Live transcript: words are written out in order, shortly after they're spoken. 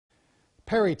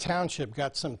Perry Township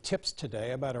got some tips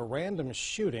today about a random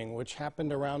shooting which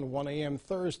happened around 1 a.m.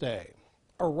 Thursday.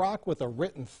 A rock with a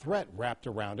written threat wrapped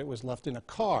around it was left in a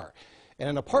car, and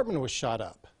an apartment was shot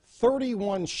up.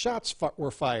 31 shots were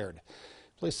fired.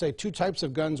 Police say 2 types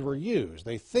of guns were used.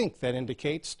 They think that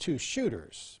indicates 2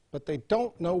 shooters, but they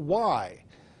don't know why.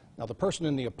 Now, the person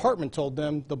in the apartment told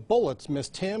them the bullets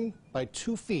missed him by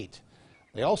 2 feet.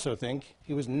 They also think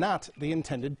he was not the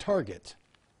intended target.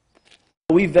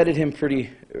 We vetted him pretty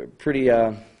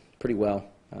well.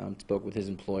 Spoke with his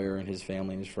employer and his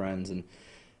family and his friends, and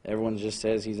everyone just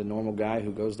says he's a normal guy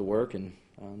who goes to work and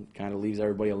kind of leaves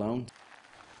everybody alone.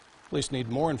 Police need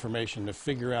more information to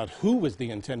figure out who was the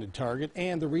intended target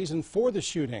and the reason for the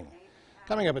shooting.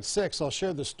 Coming up at 6, I'll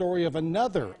share the story of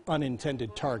another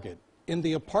unintended target in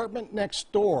the apartment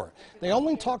next door. They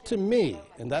only talked to me,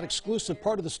 and that exclusive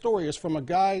part of the story is from a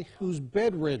guy who's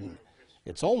bedridden.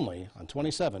 It's only on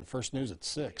 27 First News at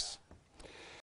 6.